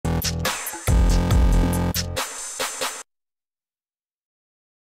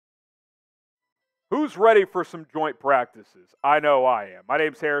Who's ready for some joint practices? I know I am. My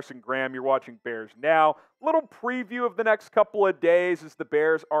name's Harrison Graham. You're watching Bears Now. Little preview of the next couple of days as the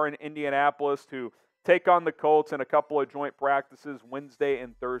Bears are in Indianapolis to take on the Colts in a couple of joint practices Wednesday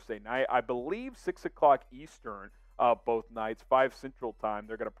and Thursday night. I believe 6 o'clock Eastern both nights, 5 Central Time.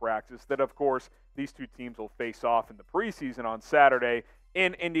 They're going to practice. Then, of course, these two teams will face off in the preseason on Saturday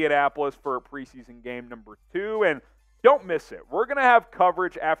in Indianapolis for preseason game number 2. And don't miss it. We're going to have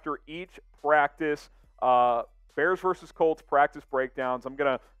coverage after each practice. Bears versus Colts practice breakdowns. I'm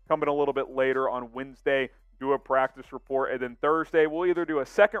going to come in a little bit later on Wednesday, do a practice report, and then Thursday we'll either do a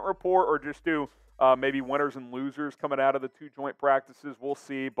second report or just do maybe winners and losers coming out of the 2 joint practices. We'll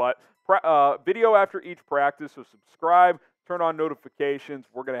see. But video after each practice, so subscribe, turn on notifications.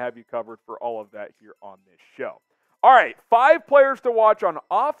 We're going to have you covered for all of that here on this show. All right, 5 players to watch on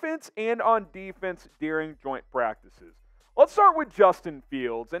offense and on defense during joint practices. Let's start with Justin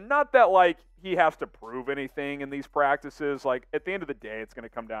Fields, and not that, like, he has to prove anything in these practices. Like, at the end of the day, it's going to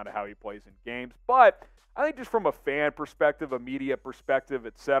come down to how he plays in games. But I think just from a fan perspective, a media perspective,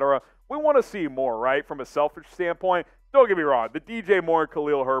 etc., we want to see more, right? From a selfish standpoint, don't get me wrong. The DJ Moore and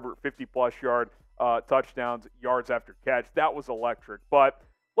Khalil Herbert 50-plus yard touchdowns, yards after catch, that was electric. But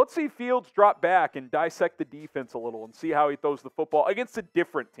let's see Fields drop back and dissect the defense a little and see how he throws the football against a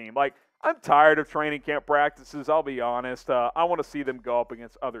different team. Like, I'm tired of training camp practices, I'll be honest. I want to see them go up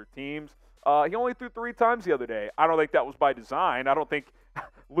against other teams. He only threw 3 times the other day. I don't think that was by design. I don't think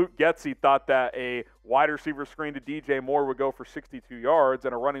Luke Getsy thought that a wide receiver screen to DJ Moore would go for 62 yards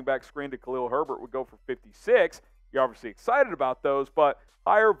and a running back screen to Khalil Herbert would go for 56. You're obviously excited about those, but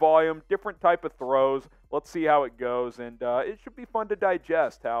higher volume, different type of throws. Let's see how it goes, and it should be fun to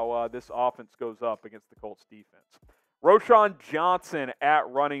digest how this offense goes up against the Colts defense. Roschon Johnson at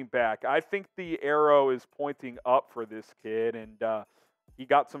running back. I think the arrow is pointing up for this kid, and he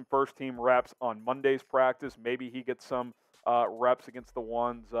got some first-team reps on Monday's practice. Maybe he gets some reps against the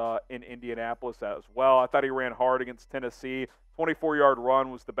ones in Indianapolis as well. I thought he ran hard against Tennessee. 24-yard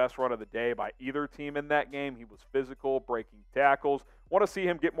run was the best run of the day by either team in that game. He was physical, breaking tackles. Want to see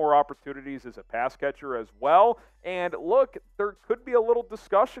him get more opportunities as a pass catcher as well. And look, there could be a little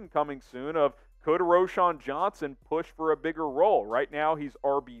discussion coming soon of could Roschon Johnson push for a bigger role? Right now he's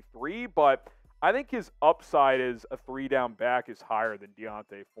RB3, but I think his upside as a 3-down back is higher than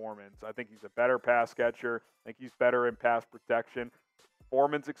Deontay Foreman's. I think he's a better pass catcher. I think he's better in pass protection.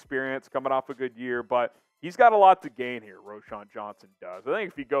 Foreman's experience coming off a good year, but he's got a lot to gain here, Roschon Johnson does. I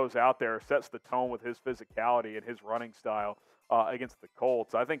think if he goes out there, sets the tone with his physicality and his running style against the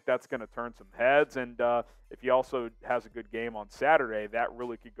Colts, I think that's going to turn some heads. And if he also has a good game on Saturday, that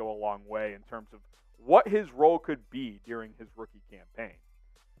really could go a long way in terms of what his role could be during his rookie campaign.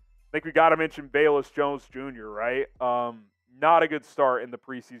 I think we got to mention Velus Jones Jr., right? Not a good start in the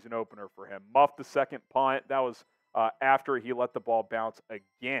preseason opener for him. Muffed the second punt. That was after he let the ball bounce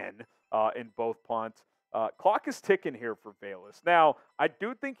again in both punts. Clock is ticking here for Velus. Now, I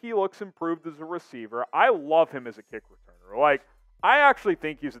do think he looks improved as a receiver. I love him as a kick returner. Like, I actually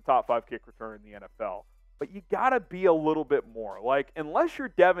think he's a top 5 kick returner in the NFL. But you got to be a little bit more. Like, unless you're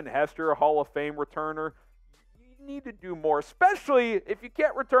Devin Hester, a Hall of Fame returner, you need to do more, especially if you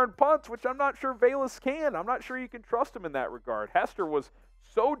can't return punts, which I'm not sure Velus can. I'm not sure you can trust him in that regard. Hester was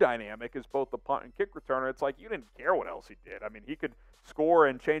so dynamic as both the punt and kick returner. It's like you didn't care what else he did. I mean, he could score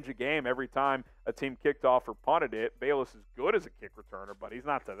and change a game every time a team kicked off or punted it. Velus is good as a kick returner, but he's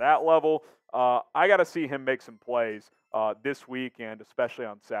not to that level. I got to see him make some plays this weekend, especially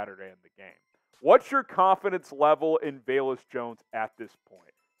on Saturday in the game. What's your confidence level in Velus Jones at this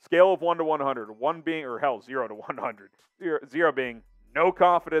point? Scale of 1 to 100, 1 being, or hell, 0 to 100. 0 being no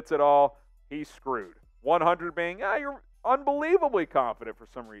confidence at all, he's screwed. 100 being, you're unbelievably confident for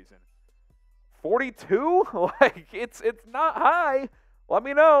some reason. 42? Like, it's not high. Let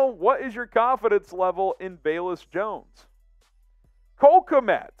me know, what is your confidence level in Velus Jones? Cole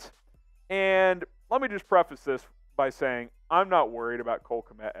Kmet. And let me just preface this by saying I'm not worried about Cole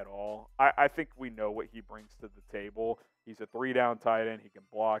Kmet at all. I think we know what he brings to the table. He's a 3-down tight end. He can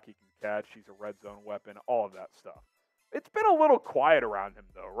block. He can catch. He's a red zone weapon, all of that stuff. It's been a little quiet around him,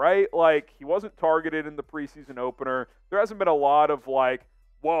 though, right? Like, he wasn't targeted in the preseason opener. There hasn't been a lot of, like,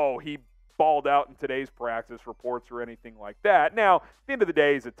 whoa, he balled out in today's practice reports or anything like that. Now, at the end of the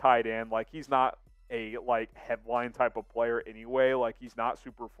day, he's a tight end. Like, he's not a, like, headline type of player anyway. Like, he's not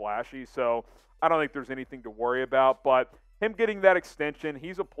super flashy. So I don't think there's anything to worry about. But him getting that extension,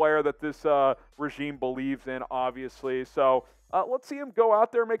 he's a player that this regime believes in, obviously. So let's see him go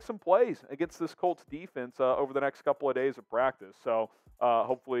out there and make some plays against this Colts defense over the next couple of days of practice. So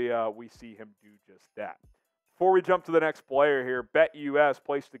hopefully we see him do just that. before we jump to the next player here, BetUS,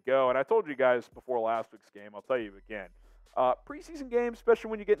 place to go. And I told you guys before last week's game, I'll tell you again. Preseason games, especially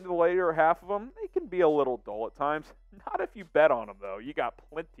when you get into the later half of them, they can be a little dull at times. Not if you bet on them, though. You got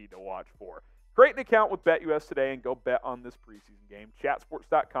plenty to watch for. Create an account with BetUS today and go bet on this preseason game.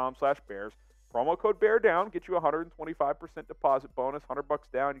 Chatsports.com/Bears. Promo code BEARDOWN. Get you a 125% deposit bonus. $100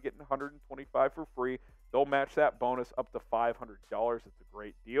 down, you're getting $125 for free. They'll match that bonus up to $500. It's a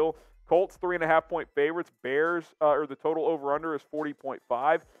great deal. Colts, 3.5-point favorites. Bears, or the total over-under is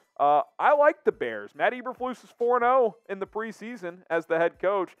 40.5. I like the Bears. Matt Eberflus is 4-0 in the preseason as the head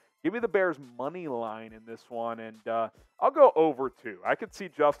coach. Give me the Bears money line in this one, and I'll go over 2. I could see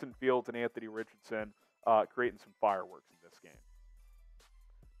Justin Fields and Anthony Richardson creating some fireworks in this game.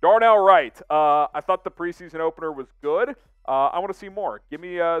 Darnell Wright. I thought the preseason opener was good. I want to see more. Give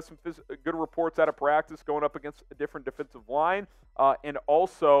me some good reports out of practice going up against a different defensive line, and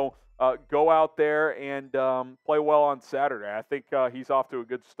also go out there and play well on Saturday. I think he's off to a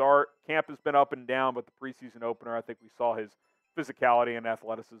good start. Camp has been up and down, but the preseason opener, I think we saw his physicality and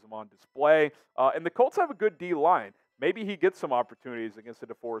athleticism on display. And the Colts have a good D-line. Maybe he gets some opportunities against a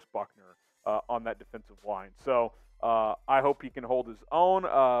DeForest Buckner on that defensive line. So I hope he can hold his own.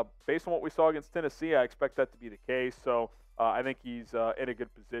 Based on what we saw against Tennessee, I expect that to be the case. So I think he's in a good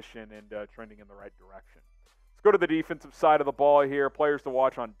position and trending in the right direction. Let's go to the defensive side of the ball here. Players to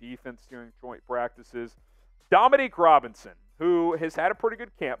watch on defense during joint practices. Dominique Robinson, who has had a pretty good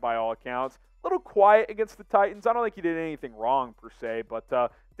camp by all accounts. A little quiet against the Titans. I don't think he did anything wrong per se,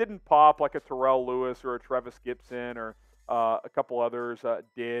 but didn't pop like a Terrell Lewis or a Trevis Gibson or a couple others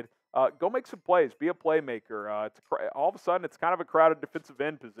did. Go make some plays. Be a playmaker. All of a sudden, it's kind of a crowded defensive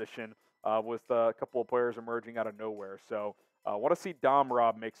end position with a couple of players emerging out of nowhere. So I want to see Dom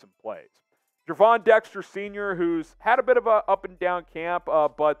Rob make some plays. Javon Dexter Sr., who's had a bit of a up and down camp,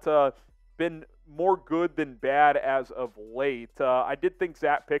 but been more good than bad as of late. I did think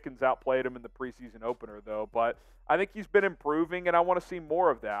Zach Pickens outplayed him in the preseason opener, though, but I think he's been improving, and I want to see more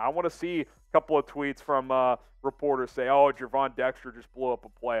of that. I want to see a couple of tweets from reporters say, oh, Javon Dexter just blew up a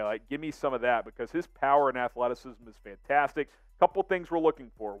play. Like, give me some of that, because his power and athleticism is fantastic. Couple things we're looking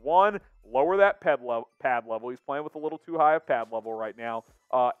for. One, lower that pad level. He's playing with a little too high a pad level right now.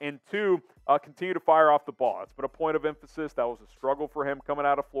 And two, continue to fire off the ball. It's been a point of emphasis. That was a struggle for him coming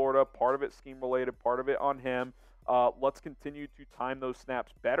out of Florida. Part of it scheme-related, part of it on him. Let's continue to time those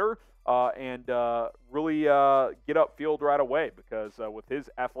snaps better and really get upfield right away, because with his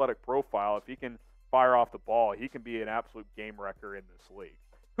athletic profile, if he can fire off the ball, he can be an absolute game wrecker in this league.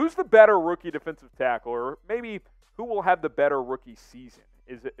 Who's the better rookie defensive tackle, or maybe who will have the better rookie season?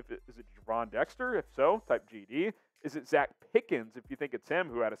 Is it Javon Dexter? If so, type GD. Is it Zach Pickens, if you think it's him,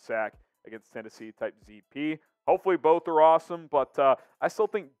 who had a sack against Tennessee, type ZP? Hopefully both are awesome, but I still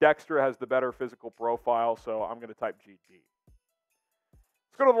think Dexter has the better physical profile, so I'm going to type GG.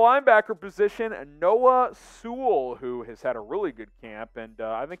 Let's go to the linebacker position. Noah Sewell, who has had a really good camp, and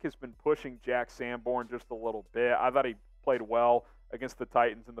I think has been pushing Jack Sanborn just a little bit. I thought he played well against the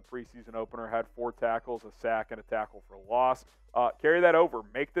Titans in the preseason opener, had 4 tackles, a sack, and a tackle for loss. Carry that over.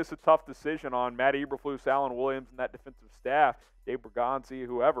 Make this a tough decision on Matt Eberflus, Alan Williams, and that defensive staff, Dave Bergonzi,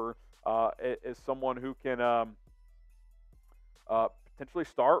 whoever, is someone who can potentially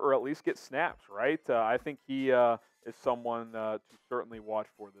start or at least get snaps, right? I think he is someone to certainly watch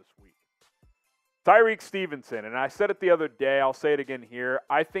for this week. Tyreek Stevenson, and I said it the other day, I'll say it again here.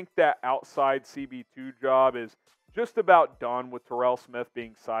 I think that outside CB2 job is just about done, with Terrell Smith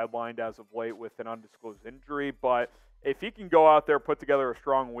being sidelined as of late with an undisclosed injury. But if he can go out there, put together a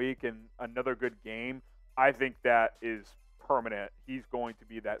strong week and another good game, I think that is permanent. He's going to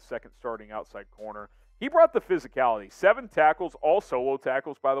be that second starting outside corner. He brought the physicality. 7 tackles, all solo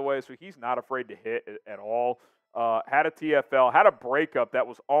tackles, by the way, so he's not afraid to hit at all. Had a TFL, had a breakup that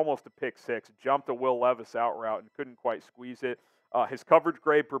was almost a pick 6, jumped a Will Levis out route and couldn't quite squeeze it. His coverage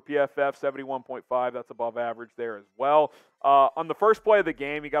grade per PFF, 71.5. That's above average there as well. On the first play of the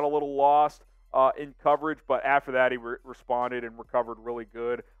game, he got a little lost in coverage, but after that, he responded and recovered really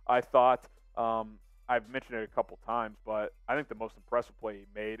good. I thought, I've mentioned it a couple times, but I think the most impressive play he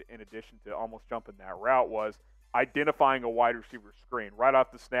made, in addition to almost jumping that route, was identifying a wide receiver screen. Right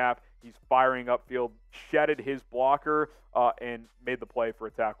off the snap, he's firing upfield, shedded his blocker, and made the play for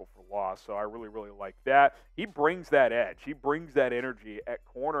a tackle for loss. So I really, really like that. He brings that edge. He brings that energy at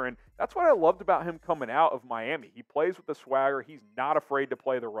corner, and that's what I loved about him coming out of Miami. He plays with the swagger. He's not afraid to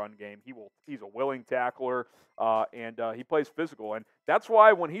play the run game. He's a willing tackler, and he plays physical. And that's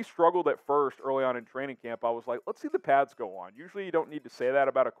why when he struggled at first early on in training camp, I was like, let's see the pads go on. Usually you don't need to say that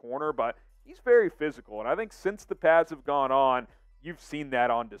about a corner, but he's very physical. And I think since the pads have gone on, you've seen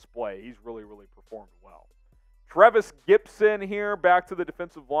that on display. He's really, really performed well. Travis Gibson here, back to the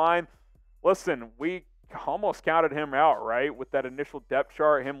defensive line. Listen, we almost counted him out, right, with that initial depth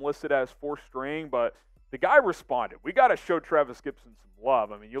chart, him listed as 4th string, but the guy responded. We got to show Travis Gibson some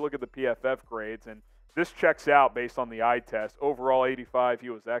love. I mean, you look at the PFF grades, and this checks out based on the eye test. Overall, 85, he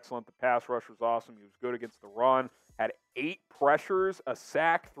was excellent. The pass rush was awesome. He was good against the run, had 8 pressures, a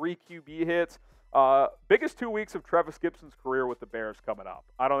sack, 3 QB hits. Biggest 2 weeks of Travis Gibson's career with the Bears coming up.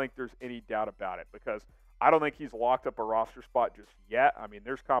 I don't think there's any doubt about it because I don't think he's locked up a roster spot just yet. I mean,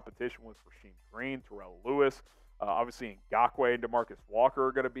 there's competition with Rasheem Green, Terrell Lewis. Obviously, Ngakoue and DeMarcus Walker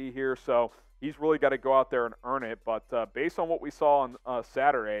are going to be here. So he's really got to go out there and earn it. But based on what we saw on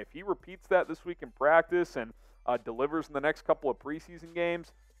Saturday, if he repeats that this week in practice and delivers in the next couple of preseason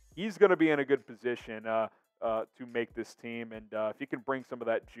games, he's going to be in a good position to make this team. And if he can bring some of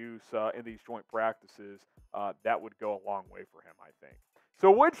that juice in these joint practices, that would go a long way for him, I think. So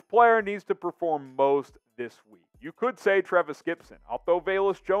which player needs to perform most this week? You could say Travis Gibson. I'll throw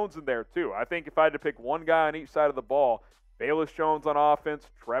Velus Jones in there too. I think if I had to pick one guy on each side of the ball, Velus Jones on offense,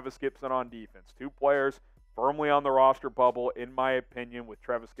 Travis Gibson on defense. 2 players firmly on the roster bubble, in my opinion, with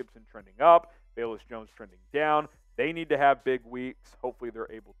Travis Gibson trending up, Velus Jones trending down. They need to have big weeks. Hopefully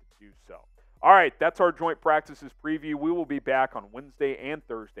they're able to do so. All right, that's our joint practices preview. We will be back on Wednesday and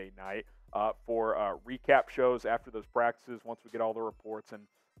Thursday night for recap shows after those practices. Once we get all the reports and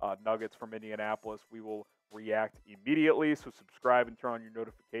nuggets from Indianapolis, we will react immediately. So subscribe and turn on your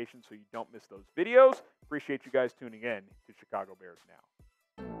notifications so you don't miss those videos. Appreciate you guys tuning in to Chicago Bears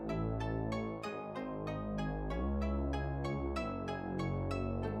Now.